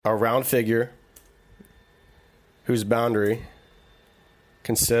a round figure whose boundary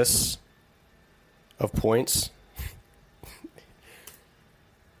consists of points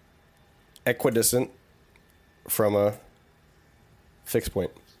equidistant from a fixed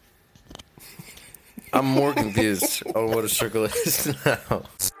point. I'm more confused on what a circle is now.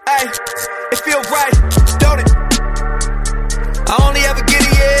 Hey, it feel right, don't it? I only ever get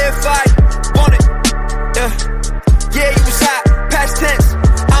it, yeah, if I want it. Yeah, you was hot, past tense.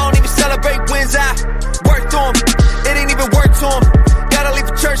 I don't even celebrate wins, I worked on. It ain't even work to 'em. Gotta leave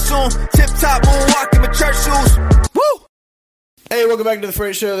for church soon. Tip top, moonwalk in my church shoes. Woo! Hey, welcome back to the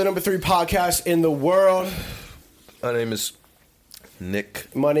Freight Show, the number 3 podcast in the world. My name is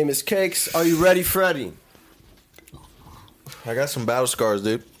Nick. My name is Cakes. Are you ready, Freddie? I got some battle scars,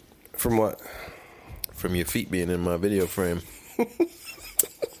 dude. From what? From your feet being in my video frame.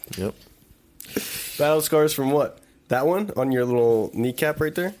 Yep. Battle scars from what? That one on your little kneecap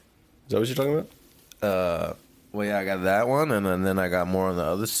right there? Is that what you're talking about? Well, yeah, I got that one, and then I got more on the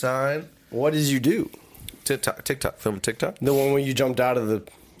other side. What did you do? TikTok, film TikTok. The one where you jumped out of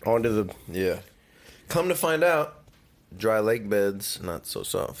onto the... Yeah. Come to find out, dry lake beds, not so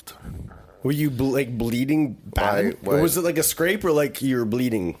soft. Were you bleeding bad? Why? Or was it like a scrape or like you were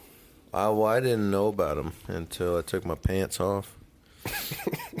bleeding? Well, I didn't know about them until I took my pants off.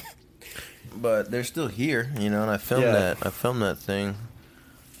 But they're still here, you know, and I filmed that. I filmed that thing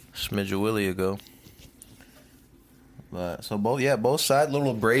smidge a willy ago. But so both sides,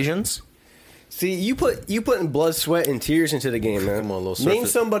 little abrasions. See, you putting blood, sweat, and tears into the game, man. Come on, little Name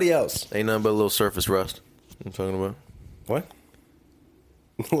surface. somebody else. Ain't nothing but a little surface rust. I'm talking about. What?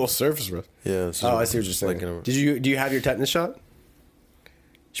 A little surface rust. Yeah. Oh, I see what you're saying. Like Do you have your tetanus shot? You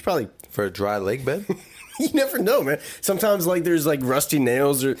should probably... for a dry lake bed? You never know, man. Sometimes like there's like rusty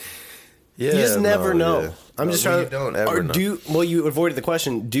nails or... Yeah. You just never know. Yeah. I'm No, just trying you don't ever know. Well, you avoided the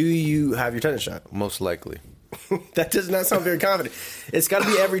question. Do you have your tetanus shot? Most likely. That does not sound very confident. It's got to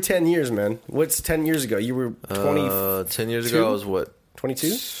be every 10 years, man. What's 10 years ago? You were 20... 10 years ago, I was what?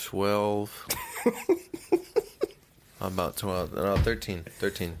 22? 12. About 12. No, 13.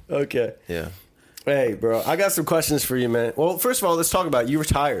 13. Okay. Yeah. Hey, bro. I got some questions for you, man. Well, first of all, let's talk about you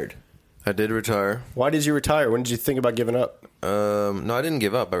retired. I did retire. Why did you retire? When did you think about giving up? No, I didn't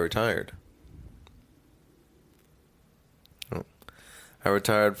give up. I retired. Oh. I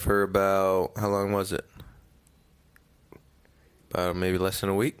retired for about, how long was it? About maybe less than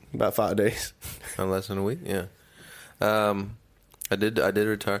a week. About 5 days. Less than a week, yeah. I did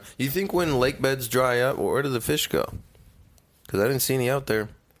retire. You think when lake beds dry up, where do the fish go? Because I didn't see any out there.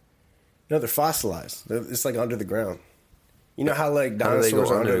 No, they're fossilized. It's like under the ground. You know how like How do they go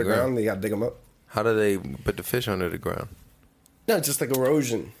dinosaurs are under under the the ground? ground? They got to dig them up? How do they put the fish under the ground? No, it's just like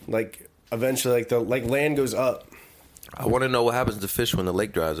erosion. Like eventually like land goes up. I want to know what happens to fish when the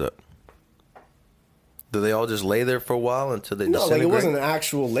lake dries up. Do they all just lay there for a while until they No, like disintegrate? it wasn't an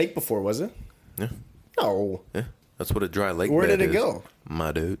actual lake before, was it? Yeah, No. yeah. That's what a dry lake Where bed did it is, go?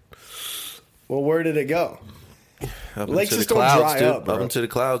 my dude. Well, where did it go? Up Lakes into just the don't clouds, dry dude. up, bro. Up into the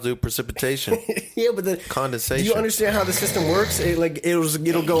clouds, dude. Precipitation. Yeah, but the Condensation. Do you understand how the system works?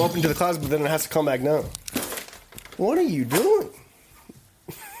 It'll go up into the clouds, but then it has to come back down. What are you doing?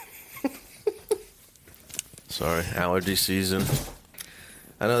 Sorry, allergy season.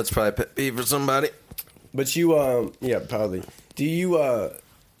 I know it's probably a pet peeve for somebody. But you, yeah, probably. Do you?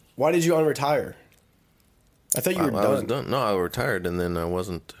 Why did you unretire? I thought you were I done. was done. No, I retired and then I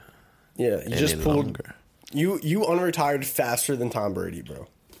wasn't. Yeah, you any just pulled. longer. You unretired faster than Tom Brady, bro.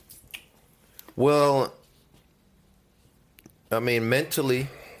 Well, I mean, mentally,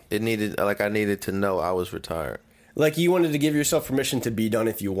 I needed to know I was retired. Like you wanted to give yourself permission to be done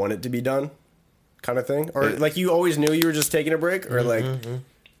if you want it to be done, kind of thing, or like you always knew you were just taking a break, or like.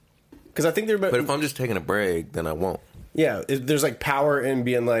 Because I think But if I'm just taking a break, then I won't. Yeah, there's like power in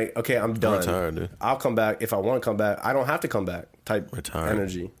being like, okay, I'm done. retired, dude. I'll come back if I want to come back. I don't have to come back. Type Retired.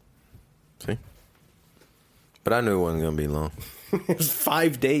 energy. See? But I knew it wasn't going to be long. It was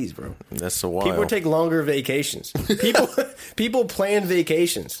 5 days, bro. That's a while. People take longer vacations. People plan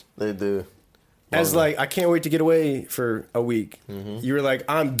vacations They do. as like, I can't wait to get away for a week. You were like,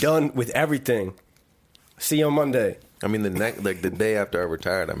 I'm done with everything. See you on Monday. I mean, the day after I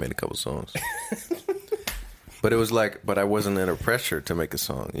retired, I made a couple songs. But it was like, but I wasn't under pressure to make a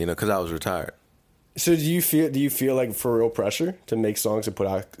song, you know, because I was retired. So do you feel like for real pressure to make songs and put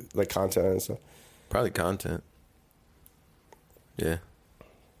out like content and stuff? Probably content. Yeah.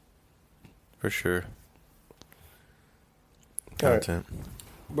 For sure. All right. Content.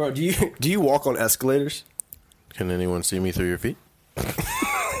 Bro, do you walk on escalators? Can anyone see me through your feet?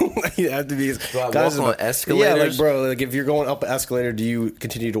 You have to be. Do I walk on escalators? Yeah, like bro, like if you're going up an escalator, do you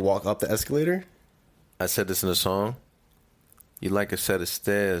continue to walk up the escalator? I said this in a song. You like a set of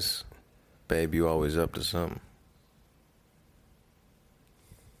stairs, babe. You always up to something.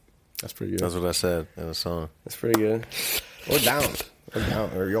 That's pretty good. That's what I said in a song. That's pretty good. Or down.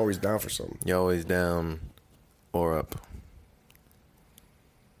 Or you're always down for something. You're always down or up.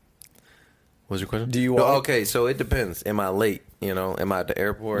 What's your question? Do you No, walk? okay, so it depends. Am I late? You know, am I at the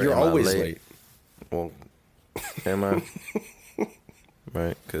airport? You're Am I always late. Well, am I?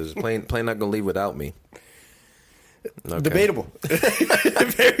 Right, because plane not gonna leave without me. Okay. Debatable.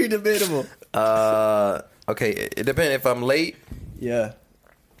 Very debatable. Okay, it depends. If I'm late, Yeah.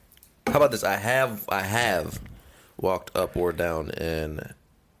 how about this? I have walked up or down in.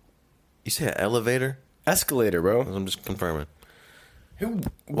 You say an elevator? Escalator, bro. I'm just confirming. Who?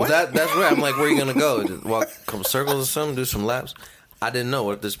 Well, that's where I'm like, where are you gonna go? Just walk a couple circles or something, do some laps. I didn't know.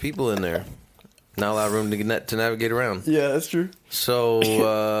 What, there's people in there. Not a lot of room to navigate around. Yeah, that's true. So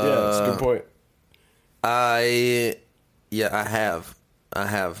Yeah, that's a good point. I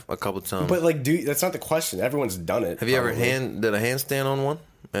have a couple times. But like, dude, that's not the question. Everyone's done it. Have you ever probably. did a handstand on one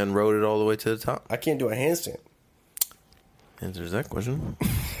and rode it all the way to the top? I can't do a handstand. Answers that question.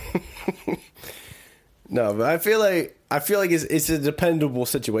 No, but I feel like it's a dependable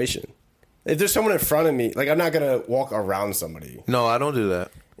situation. If there's someone in front of me, like I'm not gonna walk around somebody. No, I don't do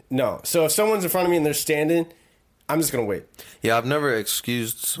that. No. So if someone's in front of me and they're standing, I'm just gonna wait. Yeah, I've never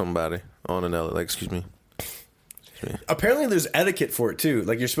excused somebody on an elevator. Like, excuse me. Apparently, there's etiquette for it too.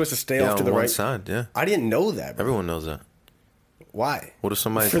 Like you're supposed to stay off to on the one right side. Yeah, I didn't know that. Bro. everyone knows that. Why? What if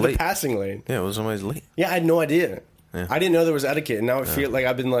somebody's For late? the passing lane. Yeah, what if somebody's late? Yeah, I had no idea. Yeah. I didn't know there was etiquette, and now I feel like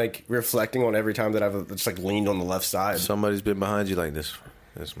I've been like reflecting on every time that I've just like leaned on the left side. Somebody's been behind you like this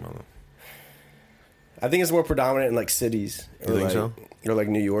mother. I think it's more predominant in like cities. You think so? Or like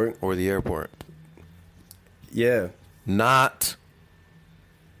New York. Or the airport. Yeah. Not.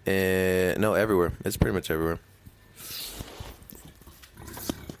 No, everywhere. It's pretty much everywhere.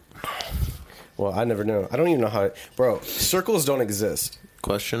 Well, I never know. I don't even know how. Bro, circles don't exist.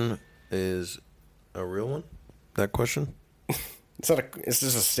 Question is a real one? That question? It's not. It's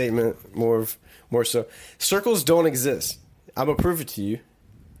just a statement. More so. Circles don't exist. I'm gonna prove it to you.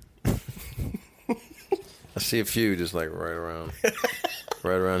 I see a few just like right around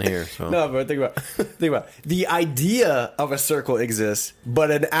here. So No, but think about it. The idea of a circle exists,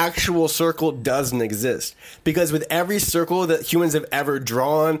 but an actual circle doesn't exist. Because with every circle that humans have ever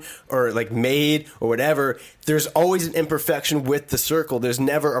drawn or like made or whatever, there's always an imperfection with the circle. There's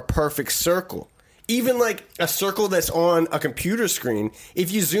never a perfect circle. Even like a circle that's on a computer screen,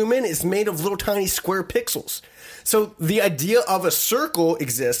 if you zoom in, it's made of little tiny square pixels. So the idea of a circle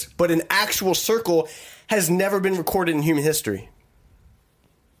exists, but an actual circle has never been recorded in human history.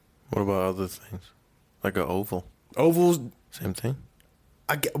 what about other things? Like an oval. Ovals, Same thing?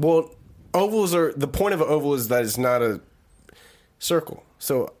 ovals are, the point of an oval is that it's not a circle.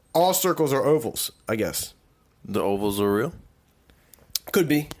 So all circles are ovals, I guess. The ovals are real? Could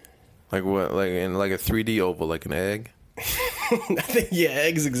be. Like what? Like in like a 3D oval, like an egg? I think, yeah,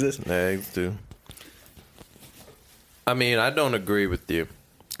 eggs exist. Eggs do. I mean, I don't agree with you.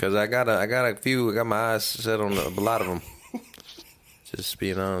 Because I got a few, I got my eyes set on a lot of them. Just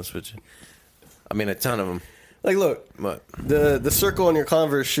being honest with you. I mean, a ton of them. Like, look, What? the circle on your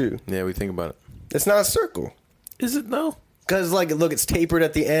Converse shoe, Yeah, we think about it. it's not a circle. Is it though? Because, like, look, it's tapered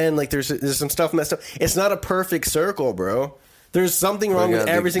at the end. Like, there's some stuff messed up. It's not a perfect circle, bro. There's something wrong We with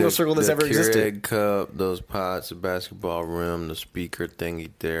got every single circle that's the ever existed. Keurig cup, those pots, the basketball rim, the speaker thingy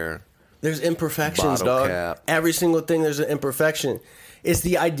there. There's imperfections, Bottle dog. cap. Every single thing, there's an imperfection. It's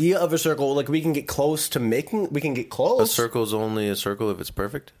the idea of a circle. Like, we can get close to making. We can get A close. circle's only a circle if it's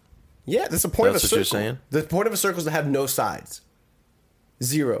perfect? Yeah, that's the point That's of a what circle. you're saying? The point of a circle is to have no sides.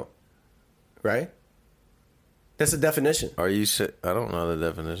 Zero. Right? That's the definition. Are you? I don't know the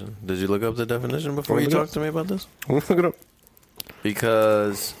definition. Did you look up the definition before you Look it up. talked to me about this? Look it up.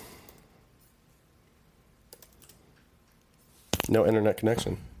 Because No internet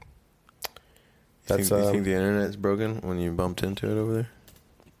connection. you That's think the internet's broken when you bumped into it over there?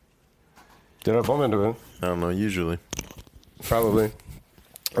 did I bump into it? I don't know. Usually, Probably.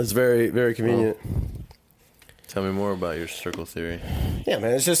 It's very, very convenient. tell me more about your circle theory. Yeah,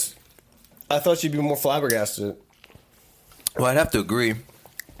 man. It's just. I thought you'd be more flabbergasted. Well, I'd have to agree.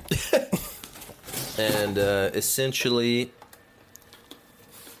 And essentially,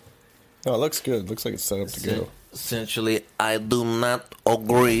 Oh, it looks good. Looks like it's set up to go. essentially, I do not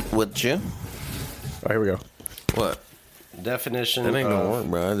agree with you. All right, here we go. What? Definition. That ain't gonna of- work,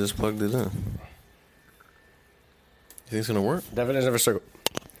 bro. I just plugged it in. You think it's gonna work? Definition of a circle.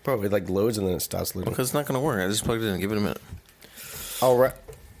 Bro, it like loads and then it stops loading. Because it's not going to work. I just plugged it in. Give it a minute. Oh, right.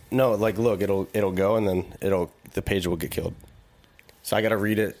 No, like look, it'll go and then the page will get killed. So I got to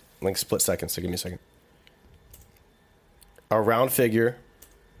read it like split seconds. So give me a second. A round figure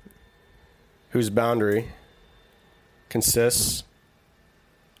whose boundary consists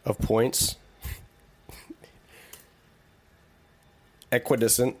of points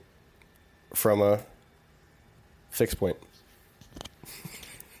equidistant from a fixed point.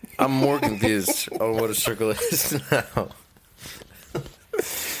 I'm more confused on what a circle is now.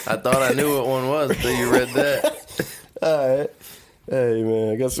 I thought I knew what one was until you read that. All right. Hey,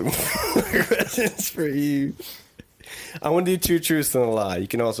 man, I got some questions for you. I want to do 2 truths and a lie. You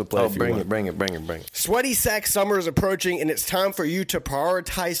can also play if you want. Bring it. Sweaty sack summer is approaching, and it's time for you to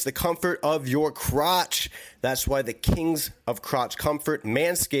prioritize the comfort of your crotch. That's why the kings of crotch comfort,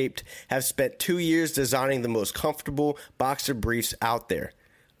 Manscaped, have spent 2 years designing the most comfortable boxer briefs out there.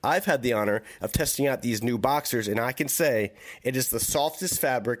 I've had the honor of testing out these new boxers, and I can say it is the softest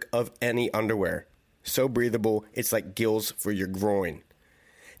fabric of any underwear. So breathable, it's like gills for your groin.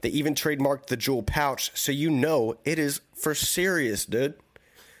 They even trademarked the jewel pouch, so you know it is for serious, dude.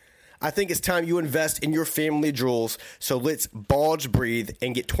 I think it's time you invest in your family jewels, so let's bulge breathe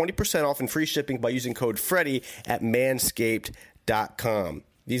and get 20% off and free shipping by using code Freddie at manscaped.com.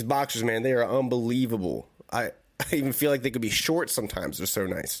 These boxers, man, they are unbelievable. I even feel like they could be short sometimes. They're so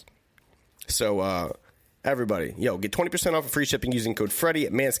nice. So, everybody, get 20% off and free shipping using code Freddie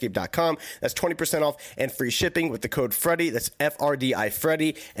at manscaped.com. That's 20% off and free shipping with the code Freddie. That's FRDI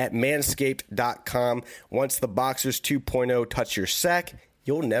Freddie at manscaped.com. Once the Boxers 2.0 touch your sack,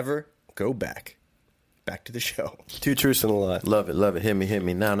 you'll never go back. Back to the show. 2 truths and a lie. Love it. Hit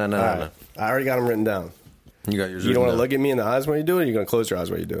me. No. I already got them written down. You got yours. You don't want to look at me in the eyes when you do it, or you're going to close your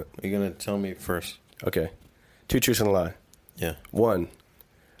eyes while you do it? You're going to tell me first. Okay. 2 truths and a lie. Yeah. 1,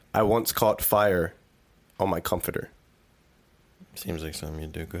 I once caught fire on my comforter. Seems like something you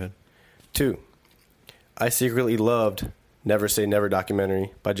do. Go ahead. 2, I secretly loved Never Say Never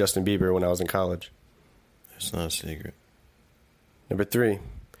documentary by Justin Bieber when I was in college. It's not a secret. Number 3,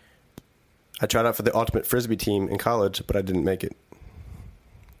 I tried out for the ultimate frisbee team in college, but I didn't make it.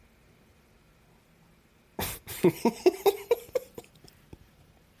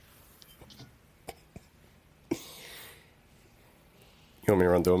 You want me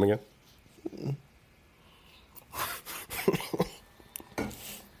to run through them again?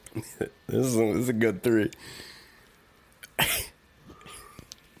 This is a good 3.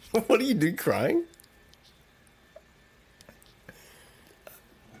 What do you do, crying?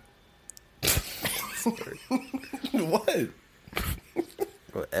 What?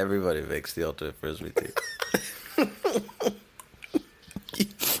 Well, everybody makes the ultimate frisbee team.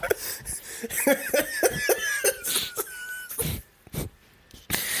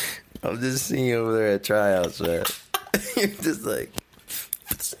 I'm just seeing you over there at tryouts, man. You're just like,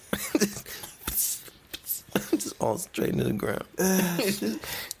 just all straight into the ground.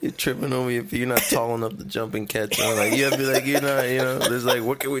 You're tripping over your feet. You're not tall enough to jump and catch on. Like, you have to be like, you're not, there's like,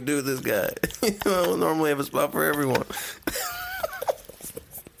 what can we do with this guy? We'll normally have a spot for everyone.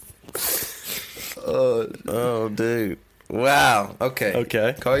 Oh, dude. Wow.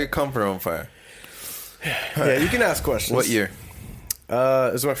 Okay. Call your comfort on fire. Yeah, you can ask questions. What year?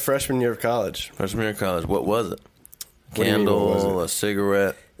 It was my freshman year of college. Freshman year of college. What was it? What do you mean, what was Candle, it? a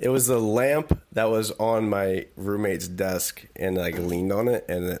cigarette. It was a lamp that was on my roommate's desk, and like leaned on it,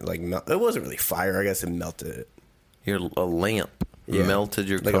 and it like it wasn't really fire. I guess it melted it. A lamp melted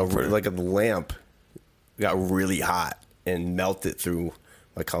your comforter. Like a lamp got really hot and melted through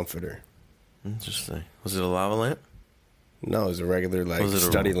my comforter. Interesting. Was it a lava lamp? No, it was a regular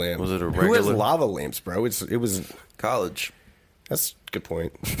study lamp. Was it a Who has regular? lava lamps, bro? It was College. That's a good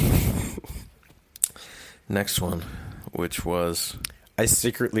point. Next one, which was I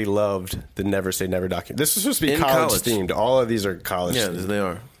secretly loved the Never Say Never documentary. This is supposed to be In college college. themed. All of these are college themed. they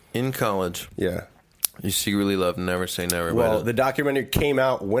are in college. Yeah. You secretly love Never Say Never. Well, the documentary came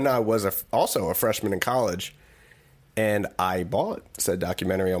out when I was also a freshman in college, and I bought said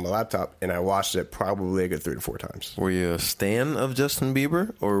documentary on my laptop, and I watched it probably a good 3 to 4 times. Were you a stan of Justin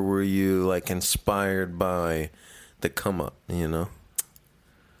Bieber, or were you like inspired by the come up?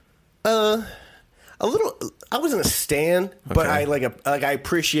 A little. I wasn't a stan, but I I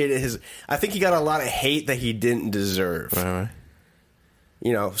appreciated his. I think he got a lot of hate that he didn't deserve. Right.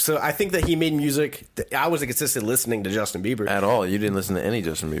 So I think that he made music. I wasn't consistent listening to Justin Bieber At all? You didn't listen to any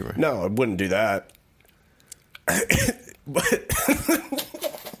Justin Bieber? No, I wouldn't do that. But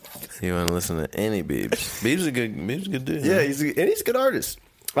You want to listen to any Biebs? Biebs a good dude. yeah, he's a good artist.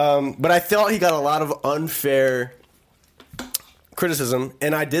 But I thought he got a lot of unfair criticism,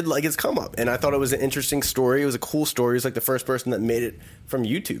 and I did like his come up, and I thought it was an interesting story. It was a cool story. He was like the first person that made it from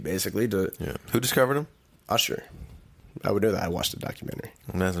YouTube, basically. To Who discovered him? Usher. I would know that. I watched the documentary.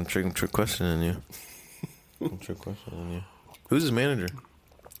 I'm gonna have some trick questioning you. Trick questioning you. Who's his manager?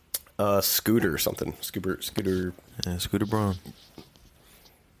 Scooter or something. Scooter. Yeah, Scooter Braun.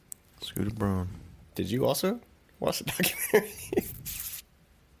 Scooter Braun. Did you also watch the documentary?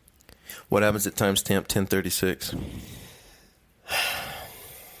 What happens at timestamp 1036?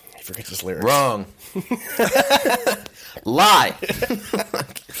 He forgets his lyrics. Wrong. Lie.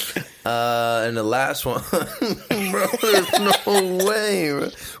 And the last one, bro, there's no way. Bro.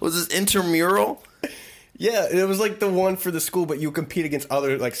 Was this intramural? Yeah, it was like the one for the school, but you compete against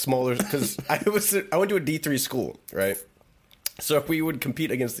other like smaller. Because I went to a D3 school, right? So we would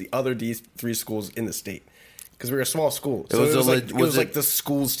compete against the other D3 schools in the state because we were a small school. So it was like the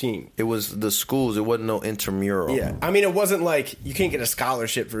school's team. It was the schools. It wasn't no intramural. Yeah, I mean, it wasn't like you can't get a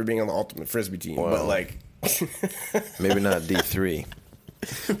scholarship for being on the ultimate frisbee team, but like maybe not D3.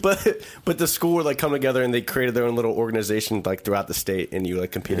 But the school would like come together and they created their own little organization like throughout the state, and you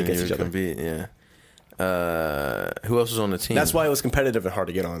like compete against each other. Yeah. Who else was on the team? That's why it was competitive and hard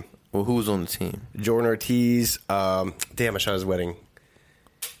to get on. Well, who was on the team? Jordan Ortiz. Damn, I shot his wedding.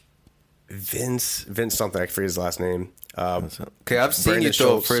 Vince something. I forget his last name. Okay, I've seen Brandon you throw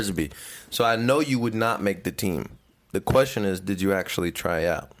Schultz. a frisbee, so I know you would not make the team. The question is, did you actually try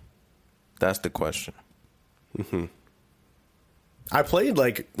out? That's the question. Mm-hmm. I played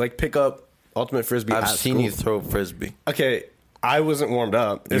like pick up ultimate frisbee. I've at seen school. you throw a frisbee. Okay, I wasn't warmed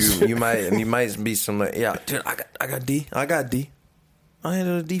up. You might be some like, yeah, dude. I got D. I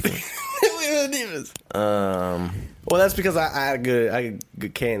handled the defense. Well, that's because I had a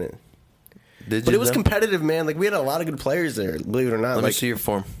good cannon. Did But you it was though? competitive, man. Like we had a lot of good players there. Believe it or not. Let me like, see your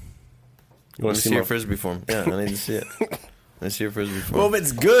form. You Let want me to see your my- frisbee form. Yeah, I need to see it. Let me see your frisbee form. Well, if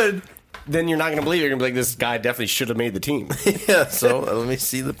it's good, then you're not going to believe it. You're going to be like, this guy definitely should have made the team. Yeah, so let me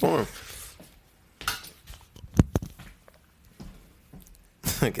see the form.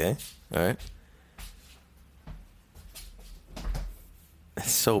 Okay, all right.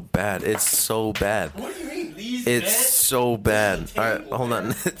 It's so bad. It's so bad. What do you mean? It's so bad. All right, hold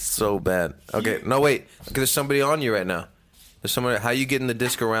on. It's so bad. Okay, no, wait. There's somebody on you right now. There's somebody. How you getting the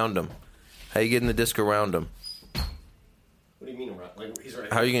disc around him? How you getting the disc around him? What do you mean around? Like, he's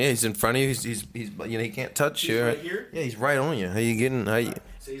right How you gonna? He's in front of you. He's he can't touch you. right here? Yeah, he's right on you. How you getting? How you?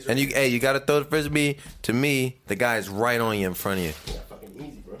 So he's And you got to throw the frisbee to me. The guy's right on you in front of you. Yeah, fucking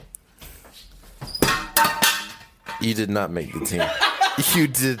easy, bro. You did not make the team. You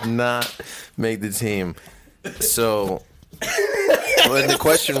did not make the team. So, when the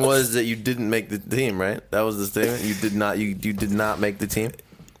question was that you didn't make the team, right? That was the statement. You did not. You did not make the team.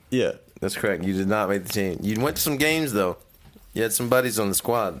 Yeah. That's correct. You did not make the team. You went to some games though. You had some buddies on the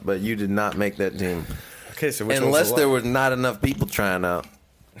squad, but you did not make that team. Okay, so which Unless one's the there what? were not enough people trying out,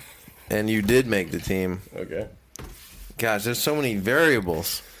 and you did make the team. Okay. Gosh, there's so many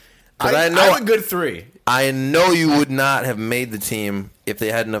variables. 'Cause I know have a good 3. I know you would not have made the team if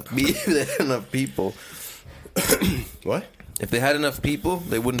they had enough. If they had enough people. What? If they had enough people,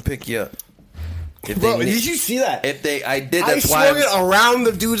 they wouldn't pick you up. If Bro, they, did you see that? I did. I That's why swung it around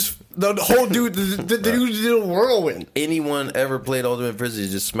the whole dude. The dude did a whirlwind. anyone ever played Ultimate Frisbee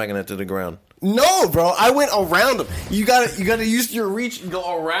is just smacking it to the ground. No, bro, I went around him. You gotta use your reach and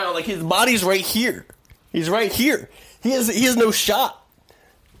go around. Like his body's right here. He's right here. He has no shot.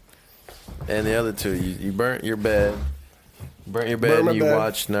 And the other two, you burnt your bed. Burnt your bed Burnt and my you bed.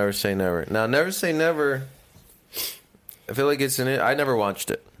 watched Never Say Never. Now, Never Say Never, I feel like it's in it. I never watched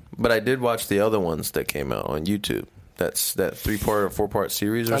it. But I did watch the other ones that came out on YouTube. That's that 3-part or 4-part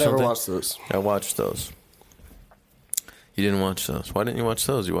series or I something. never watched those. I watched those. You didn't watch those. Why didn't you watch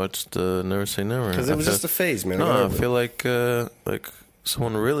those? You watched Never Say Never. Because it was just a phase, man. No, I feel like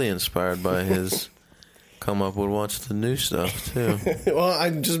someone really inspired by his come up would watch the new stuff too. Well,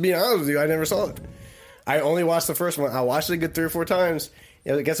 I'm just being honest with you. I never saw it. I only watched the first one. I watched it a good 3 or 4 times.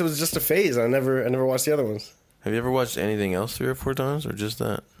 Yeah, I guess it was just a phase. I never watched the other ones. Have you ever watched anything else 3 or 4 times, or just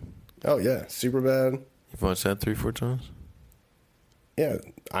that? Oh yeah, Superbad. You've watched that 3 or 4 times? Yeah,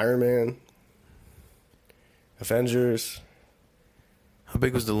 Iron Man, Avengers, How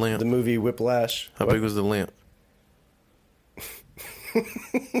big was the lamp? the movie Whiplash. How big was the lamp?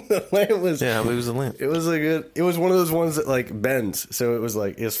 The lamp was? Yeah, how big was the lamp? It was a good. It was one of those ones that like bends, so it was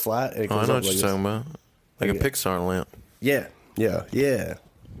like it's flat. And it Oh, I comes know up what like you're this. talking about. Like a Yeah. Pixar lamp. Yeah,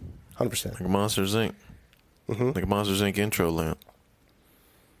 100%. Like a Monsters Inc. Like a Monsters Inc. intro lamp.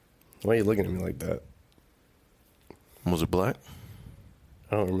 Why are you looking at me like that? Was it black?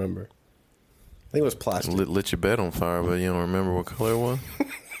 I don't remember. think it was plastic. Lit your bed on fire, but you don't remember what color it was?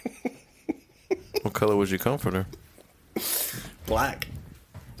 What color was your comforter? Black.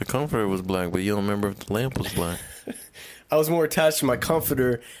 The comforter was black, but you don't remember if the lamp was black. I was more attached to my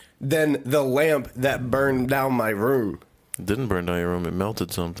comforter than the lamp that burned down my room. It didn't burn down your room. It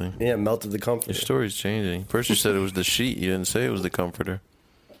melted something. Yeah, it melted the comforter. Your story's changing. First you said it was the sheet. You didn't say it was the comforter.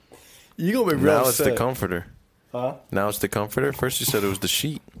 You gonna be real Now upset. it's the comforter. Huh? Now it's the comforter. First you said it was the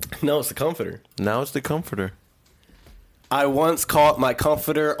sheet. No, it's the comforter. Now it's the comforter. I once caught my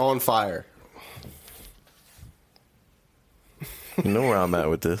comforter on fire. You know where I'm at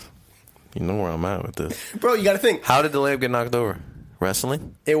with this. You know where I'm at with this. Bro, you gotta think. How did the lamp get knocked over?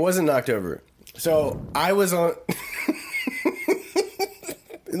 Wrestling? It wasn't knocked over. So I was on.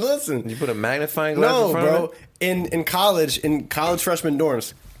 Listen. You put a magnifying glass No, in front bro. of it? In college freshman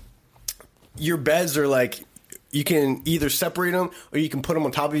dorms, your beds are like, you can either separate them or you can put them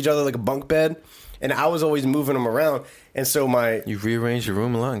on top of each other like a bunk bed. And I was always moving them around. And so You rearranged your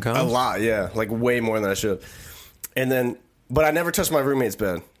room a lot in college? a lot, yeah, like way more than I should. And then, but I never touched my roommate's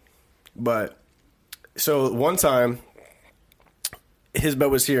bed. But so one time, his bed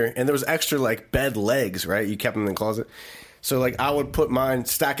was here, and there was extra like bed legs, right? You kept them in the closet. So like I would put mine,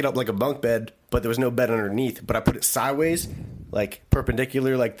 stack it up like a bunk bed, but there was no bed underneath. But I put it sideways, like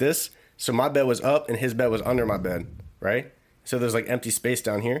perpendicular, like this. So my bed was up, and his bed was under my bed, right? So there's like empty space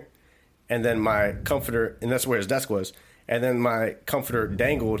down here, and then my comforter, and that's where his desk was, and then my comforter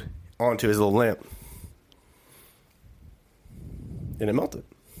dangled onto his little lamp, and it melted.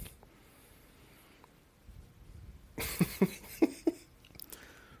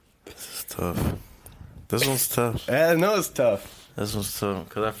 It's tough. This one's tough. I know it's tough. This one's tough.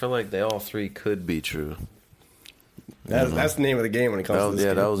 Because I feel like they all three could be true. That's the name of the game when it comes to this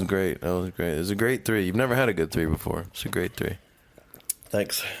game. That was great. That was great. It was a great 3. You've never had a good 3 before. It's a great 3.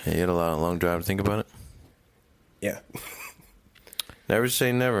 Thanks. Yeah, you had a long drive to think about it. Yeah. Never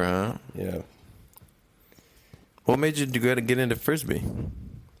say never, huh? Yeah. What made you get into Frisbee?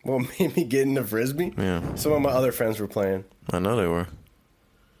 What made me get into Frisbee? Yeah. Some of my other friends were playing. I know they were.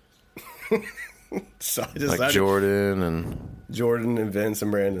 So I decided, Like Jordan and Vince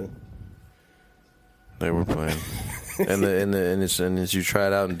and Brandon. They were playing. and you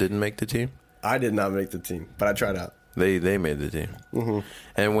tried out and didn't make the team? I did not make the team, but I tried out. They made the team. Mm-hmm.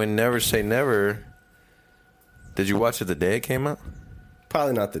 And when Never Say Never, did you watch it the day it came out?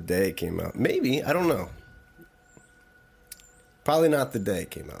 Probably not the day it came out. Maybe. I don't know. Probably not the day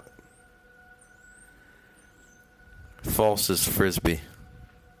it came out. False is Frisbee.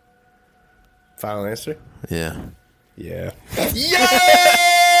 Final answer? Yeah. Yeah. Yes!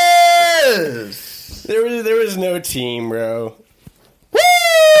 There was no team, bro.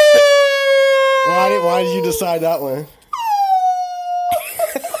 Why did you decide that one?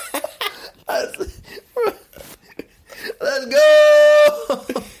 Let's go!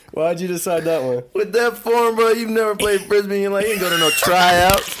 Why'd you decide that one? With that form, bro, you've never played Frisbee in your life. You ain't go to no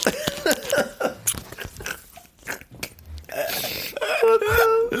tryouts.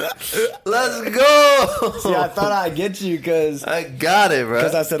 Let's go! See, I thought I'd get you because I got it, bro.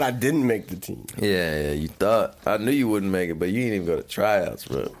 I said I didn't make the team. Yeah, you thought. I knew you wouldn't make it, but you didn't even go to tryouts,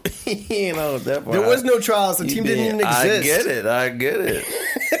 bro. You know, that part. There was no trials. The team didn't even exist. I get it.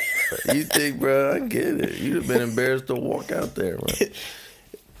 You think, bro, I get it. You'd have been embarrassed to walk out there, bro.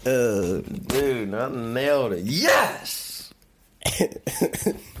 Dude, I nailed it. Yes!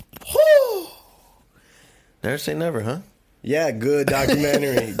 Never say never, huh? Yeah, good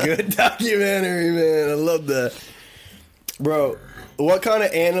documentary. Good documentary, man. I love that. Bro, what kind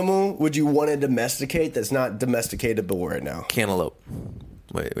of animal would you want to domesticate that's not domesticatable right now? Cantaloupe.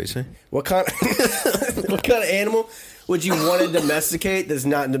 Wait, say? What kind of animal would you want to domesticate that's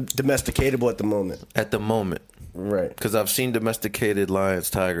not domesticatable at the moment? At the moment. Right. Because I've seen domesticated lions,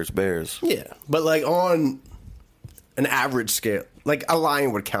 tigers, bears. Yeah, but like on an average scale, like a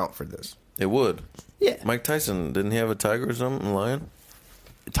lion would count for this. It would. Yeah. Mike Tyson, didn't he have a tiger or something, a lion?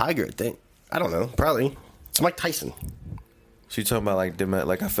 A tiger, I think. I don't know. Probably. It's Mike Tyson. So you talking about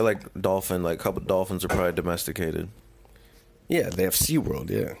like I feel like a couple dolphins are probably domesticated. Yeah, they have SeaWorld,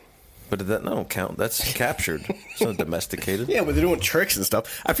 yeah. But that don't count. That's captured. It's not domesticated. Yeah, but they're doing tricks and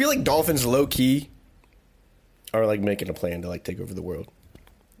stuff. I feel like dolphins low key are like making a plan to like take over the world.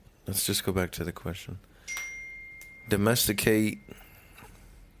 Let's just go back to the question. Domesticate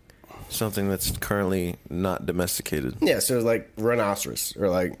something that's currently not domesticated. Yeah, so like rhinoceros or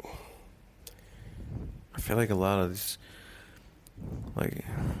like I feel like a lot of these, like,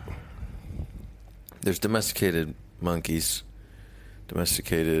 there's domesticated monkeys,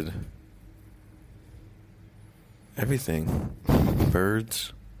 domesticated everything,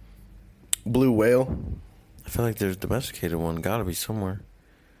 birds. Blue whale. I feel like there's a domesticated one. Gotta be somewhere.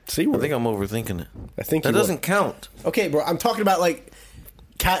 Sea I world. think I'm overthinking it. I think that you are. doesn't count. Okay, bro. I'm talking about like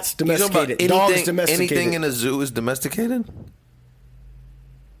cats You talking about domesticated, dogs domesticated. anything in a zoo is domesticated?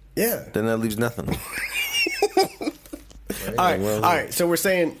 Yeah. Then that leaves nothing. All right. So we're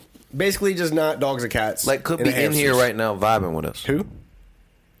saying basically just not dogs or cats. Like, could and be in here hamsters. right now vibing with us. Who?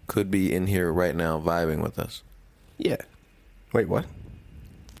 Could be in here right now vibing with us. Yeah. Wait, what?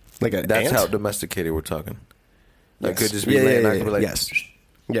 Like a That's ant? how domesticated we're talking. Like, Yes. could just be laying. I could be like, yes.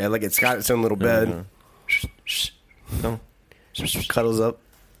 Yeah, like it's got its own little bed. no. Cuddles up.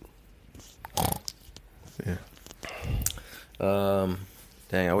 Yeah.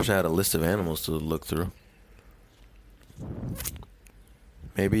 Dang, I wish I had a list of animals to look through.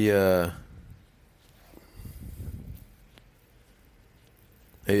 Maybe a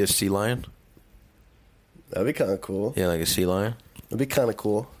sea lion. That'd be kind of cool. Yeah, like a sea lion. That'd be kind of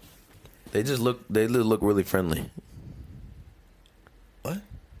cool. They look really friendly. What?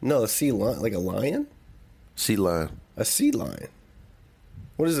 No, a sea lion, like a lion? Sea lion. A sea lion.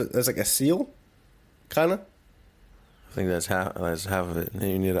 What is it? That's like a seal, kind of. I think that's half of it. And then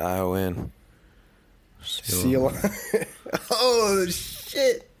you need an ION. Seal. Oh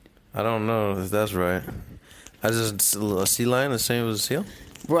shit! I don't know if that's right. A sea lion the same as a seal?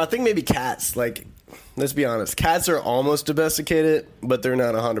 Bro, I think maybe cats. Like, let's be honest. Cats are almost domesticated, but they're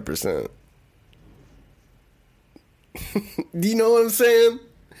not 100%. Do you know what I'm saying?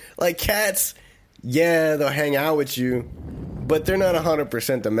 Like cats, yeah, they'll hang out with you, but they're not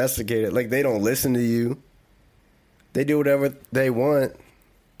 100% domesticated. Like, they don't listen to you. They do whatever they want.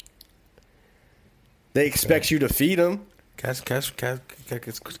 They expect you to feed them. Cats. Cats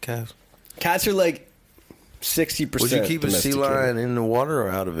are like 60%. Would you keep a sea domesticated. lion in the water or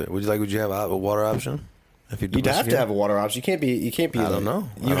out of it? Would you have a water option? If You'd have to have a water option. You can't be. I don't know.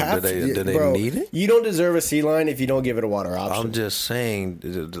 You have do to. they bro, need it? You don't deserve a sea lion if you don't give it a water option. I'm just saying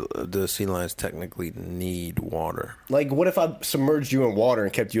the sea lions technically need water. Like, what if I submerged you in water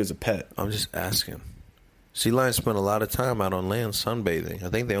and kept you as a pet? I'm just asking. Sea lions spend a lot of time out on land sunbathing. I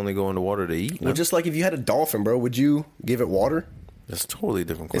think they only go into water to eat. Well, No? just like if you had a dolphin, bro, would you give it water? That's a totally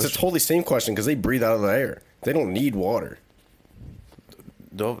different question. It's a totally same question because they breathe out of the air. They don't need water.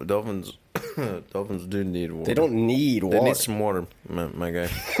 Dolphins do need water. They don't need water. They need some water, my guy.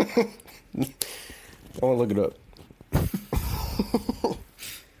 I want to look it up. What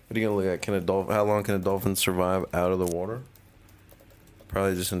are you gonna look at? How long can a dolphin survive out of the water?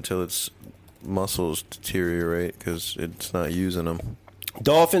 Probably just until its muscles deteriorate because it's not using them.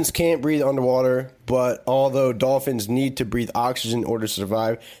 Dolphins can't breathe underwater, but although dolphins need to breathe oxygen in order to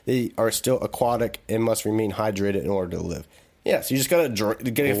survive, they are still aquatic and must remain hydrated in order to live. Yeah, so you just gotta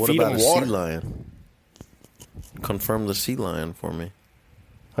What feed about them a water. sea lion? Confirm the sea lion for me.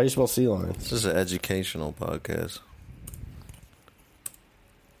 How do you spell sea lion? This is an educational podcast.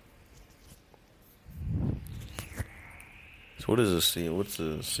 So what's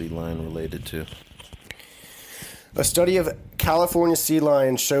a sea lion related to? A study of California sea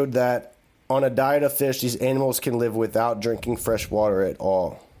lions showed that on a diet of fish, these animals can live without drinking fresh water at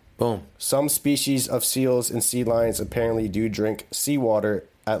all. Boom. Some species of seals and sea lions apparently do drink seawater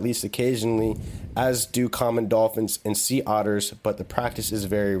at least occasionally, as do common dolphins and sea otters, but the practice is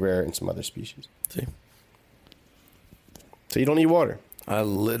very rare in some other species. See? So you don't need water. I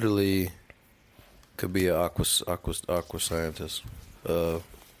literally could be an aqua scientist.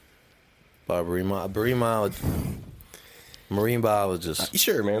 Marine biologist.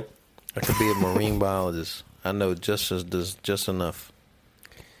 Sure, man. I could be a marine biologist. I know just enough.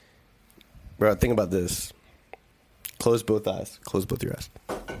 Bro, think about this. Close both eyes. Close both your eyes.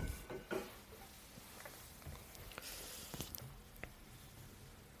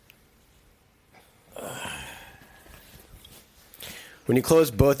 When you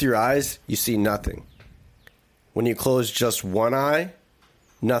close both your eyes, you see nothing. When you close just one eye,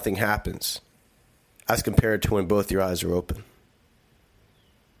 nothing happens, as compared to when both your eyes are open.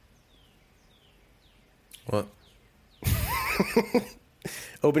 What?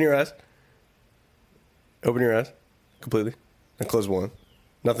 Open your eyes. Open your eyes completely. And close one.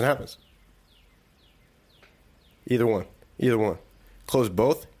 Nothing happens. Either one. Either one. Close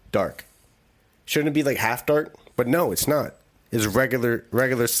both. Dark. Shouldn't it be like half dark? But no, it's not. It's regular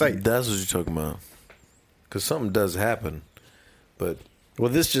sight. That's what you're talking about. Because something does happen. But Well,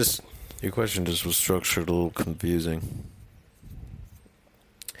 this just... your question just was structured a little confusing.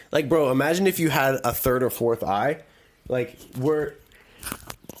 Like, bro, imagine if you had a third or fourth eye. Like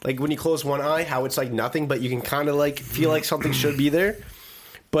when you close one eye, how it's like nothing, but you can kind of like feel like something should be there.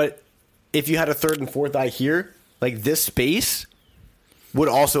 But if you had a third and fourth eye here, like this space would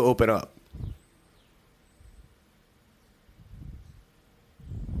also open up.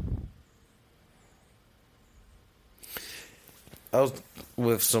 I was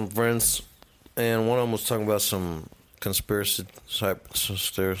with some friends, and one of them was talking about some conspiracy type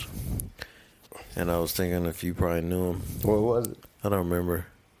stairs. And I was thinking if you probably knew him. What was it? I don't remember.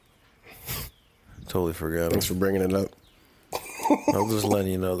 Totally forgot. Thanks for bringing it up. I was just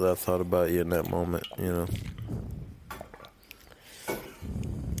letting you know that I thought about you in that moment, you know.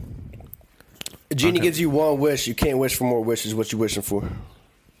 A genie gives you one wish. You can't wish for more wishes. What you wishing for?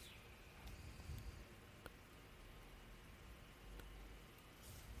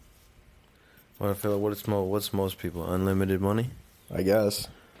 Well, I feel like what's most people? Unlimited money? I guess.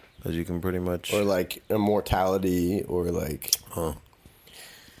 Because you can pretty much... Or like immortality, or like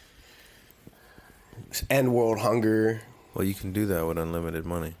end world hunger. Well, you can do that with unlimited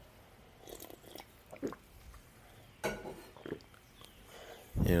money.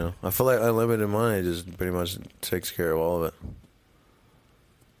 You know, I feel like unlimited money just pretty much takes care of all of it.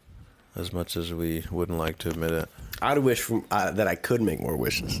 As much as we wouldn't like to admit it. I'd wish that I could make more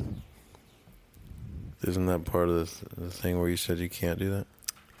wishes. Isn't that part of the thing where you said you can't do that?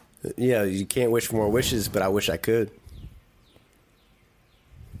 Yeah, you can't wish for more wishes, but I wish I could.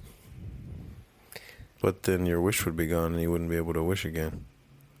 But then your wish would be gone and you wouldn't be able to wish again.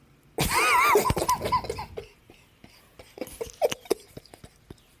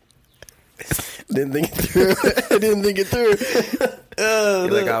 Didn't think it through. I didn't think it through.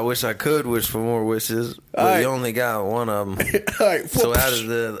 Like, I wish I could wish for more wishes, but right. you only got one of them. All right, So how does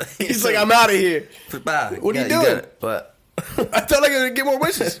the... He's like, I'm out of here. Bye. What are you got doing? it. But I thought I could get more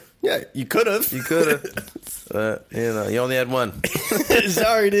wishes. Yeah, you could have. you could have. You know, you only had one.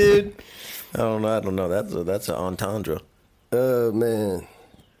 Sorry, dude. I don't know. That's an entendre. Oh, man.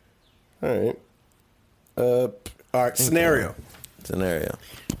 All right. All right, scenario.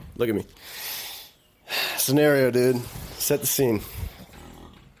 Look at me. Scenario, dude. Set the scene.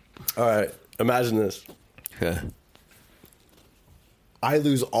 All right, imagine this. Okay. I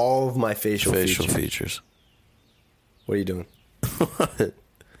lose all of my facial features. What are you doing? What?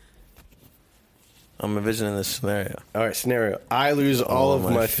 I'm envisioning this scenario. All right, scenario. I lose all of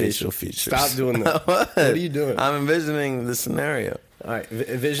my facial features. Stop doing that. What are you doing? I'm envisioning the scenario. All right,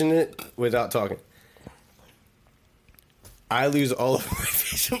 envision it without talking. I lose all of my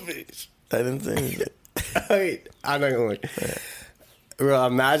facial features. I didn't think it. Wait, I'm not gonna look. Bro,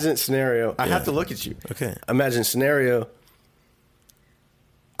 imagine scenario. I have to look at you. Okay. Imagine scenario.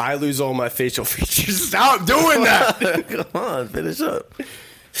 I lose all my facial features. Stop doing that. Come on, finish up.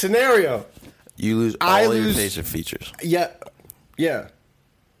 Scenario. You lose all your facial features. Yeah.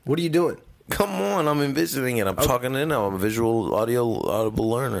 What are you doing? Come on, I'm envisioning it. I'm talking it now. I'm a visual, audible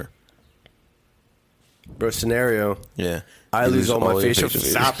learner. Bro, scenario. Yeah. I lose all my facial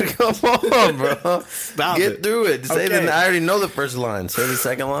features. Stop it. Come on, bro. Stop Get it. through it. Say Okay. I already know the first line. Say the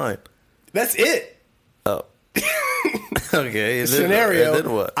second line. That's it. Oh. Okay. Scenario.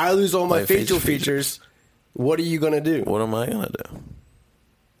 Then what? I lose all my facial facial features. What are you going to do? What am I going to do?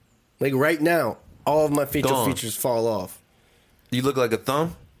 Like right now, all of my facial Gone. features fall off. You look like a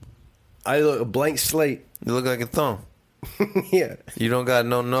thumb? I look a blank slate. You look like a thumb. Yeah. You don't got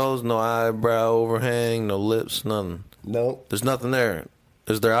no nose, no eyebrow overhang, no lips, nothing. No. There's nothing there.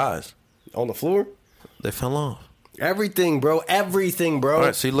 There's their eyes. On the floor? They fell off. Everything, bro. Everything, bro. All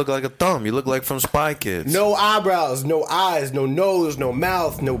right, so you look like a thumb. You look like from Spy Kids. No eyebrows, no eyes, no nose, no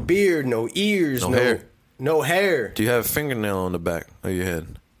mouth, no beard, no ears, No hair. No hair. Do you have a fingernail on the back of your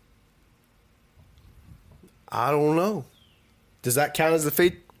head? I don't know. Does that count as a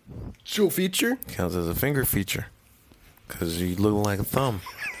facial feature? Counts as a finger feature. Because you look like a thumb.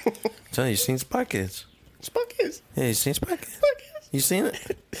 Tell you seen Spy Kids. Spuckers. Yeah, you seen Spy Kids? You seen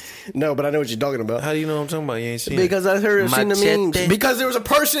it? No, but I know what you're talking about. How do you know what I'm talking about? You ain't seen Because it. I heard seen the memes. Machete. Because there was a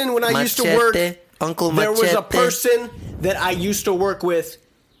person when I used to work. Uncle There Machete. was a person that I used to work with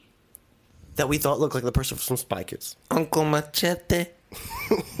that we thought looked like the person from Spy Kids. Uncle Machete.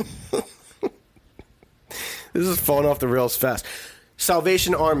 This is falling off the rails fast.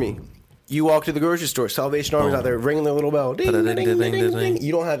 Salvation Army. You walk to the grocery store. Salvation Army's out there ringing the little bell. Ding, ding, ding, ding, ding.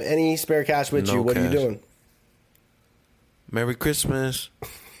 You don't have any spare cash with No you. What are you cash. doing? Merry Christmas.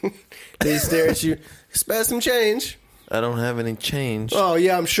 They stare at you. Spare some change. I don't have any change. Oh,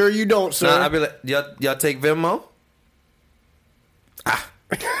 yeah, I'm sure you don't, sir. Nah, I'll be like, y'all take Venmo?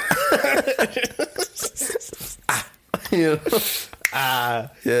 You know? Yeah,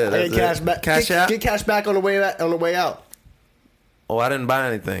 I get that's cash it. back. Cash get, out? Get cash back on the way out. Oh, I didn't buy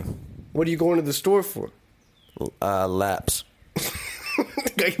anything. What are you going to the store for? Laps.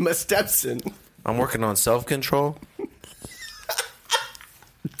 Get my steps in. I'm working on self-control.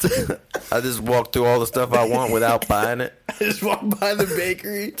 I just walk through all the stuff I want without buying it, I just walk by the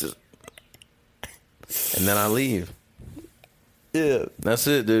bakery. and then I leave. Yeah. That's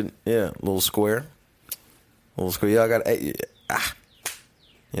it, dude. Yeah, little square. Y'all got you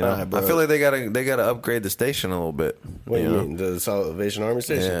know, Alright, bro. I feel like they gotta upgrade the station a little bit. What do you know? mean? The Salvation Army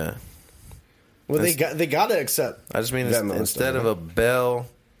station? Yeah. Well, they got to accept. I just mean Venmo and instead stuff, of a bell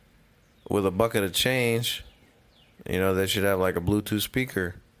with a bucket of change, you know, they should have like a Bluetooth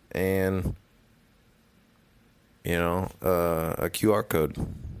speaker and, you know, a QR code.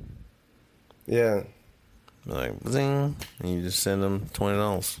 Yeah. Like, zing, and you just send them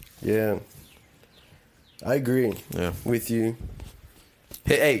 $20. Yeah. I agree. Yeah. With you.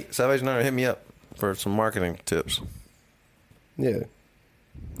 Hey, Salvation Army, hit me up for some marketing tips. Yeah.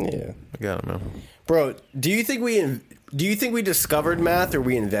 Yeah. I got it, man. Bro, do you think we discovered math or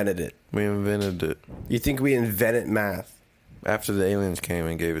we invented it? We invented it You think we invented math? after the aliens came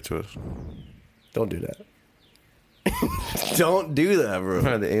and gave it to us. Don't do that. Don't do that,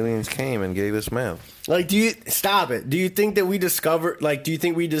 bro. The aliens came and gave us math. Like, stop it? Do you think that we discovered? Like, do you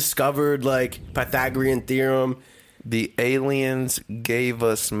think we discovered like Pythagorean theorem? The aliens gave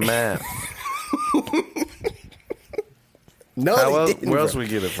us math. No, they didn't, Where bro. else we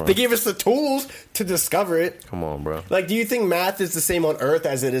get it from? They gave us the tools to discover it. Come on, bro. Like, do you think math is the same on Earth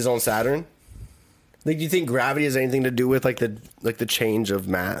as it is on Saturn? Like, do you think gravity has anything to do with like the change of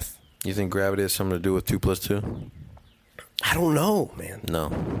math? You think gravity has something to do with 2 + 2? I don't know, man.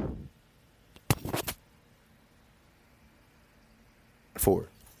 No. 4.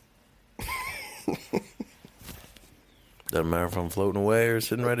 Doesn't matter if I'm floating away or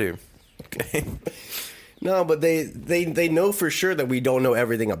sitting right here. Okay. No, but they know for sure that we don't know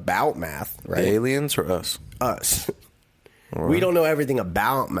everything about math, The right? aliens or us? Us. All We right. don't know everything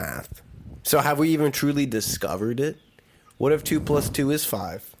about math. So have we even truly discovered it? What if 2 + 2 is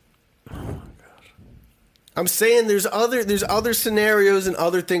 5? Oh my gosh. I'm saying there's other scenarios and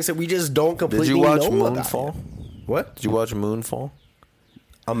other things that we just don't completely Did you watch know about Moonfall? yet. What? Did you watch Moonfall?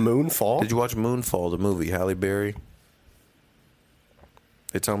 A moon fall? Did you watch Moonfall, the movie? Halle Berry?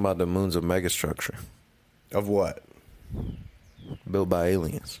 They talking about the moon's a megastructure Of what? built by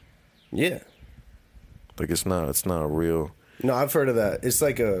aliens. Yeah. Like it's not a real. No, I've heard of that. It's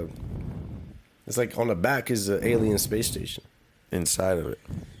like on the back is an alien space station. Inside of it.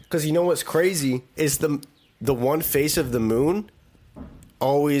 Because you know what's crazy is the one face of the moon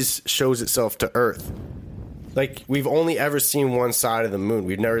always shows itself to Earth. Like, we've only ever seen one side of the moon.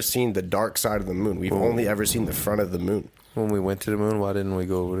 We've never seen the dark side of the moon. We've only ever seen the front of the moon. When we went to the moon, why didn't we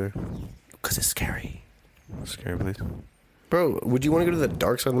go over there? Because it's scary. Scary place. Bro, would you want to go to the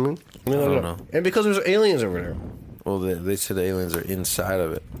dark side of the moon? I don't know. And because there's aliens over there. Well, they said the aliens are inside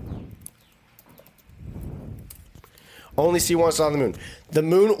of it. Only see one side of the moon. The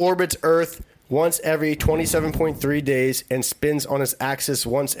moon orbits Earth once every 27.3 days and spins on its axis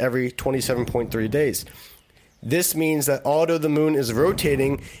once every 27.3 days. This means that although the moon is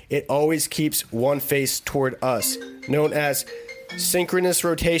rotating, it always keeps one face toward us, known as synchronous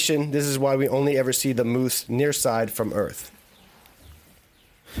rotation. This is why we only ever see the moon's near side from Earth.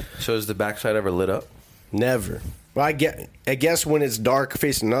 So is the backside ever lit up? Never. Well, I guess when it's dark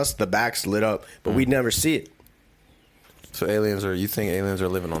facing us, the back's lit up, but we never see it. So you think aliens are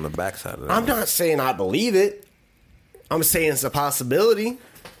living on the backside of that? I'm not saying I believe it. I'm saying it's a possibility.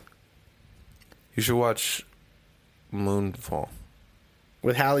 You should watch Moonfall.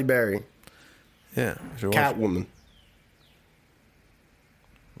 With Halle Berry, Yeah. You should watch Catwoman.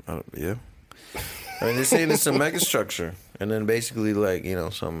 Yeah. I mean, they're saying it's a megastructure. And then basically, like, you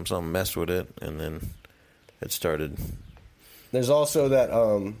know, some messed with it. And then it started. There's also that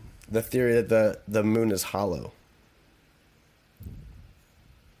the theory that the moon is hollow.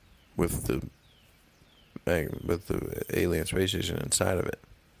 With the alien space station inside of it.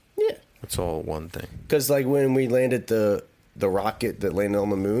 Yeah. It's all one thing. Because like when we landed the rocket that landed on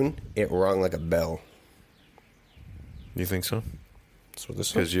the moon, it rung like a bell. You think so? That's what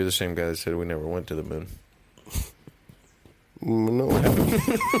this Because you're the same guy that said we never went to the moon. No.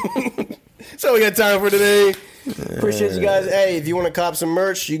 So we got time for today. Appreciate you guys. Hey, if you want to cop some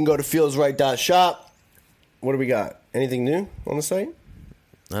merch, you can go to feelsright.shop. What do we got? Anything new on the site?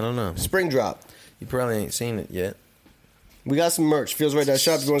 I don't know. Spring drop. You probably ain't seen it yet. We got some merch.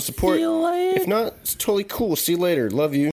 Feelsright.shop if you want to support. If not, it's totally cool. See you later. Love you.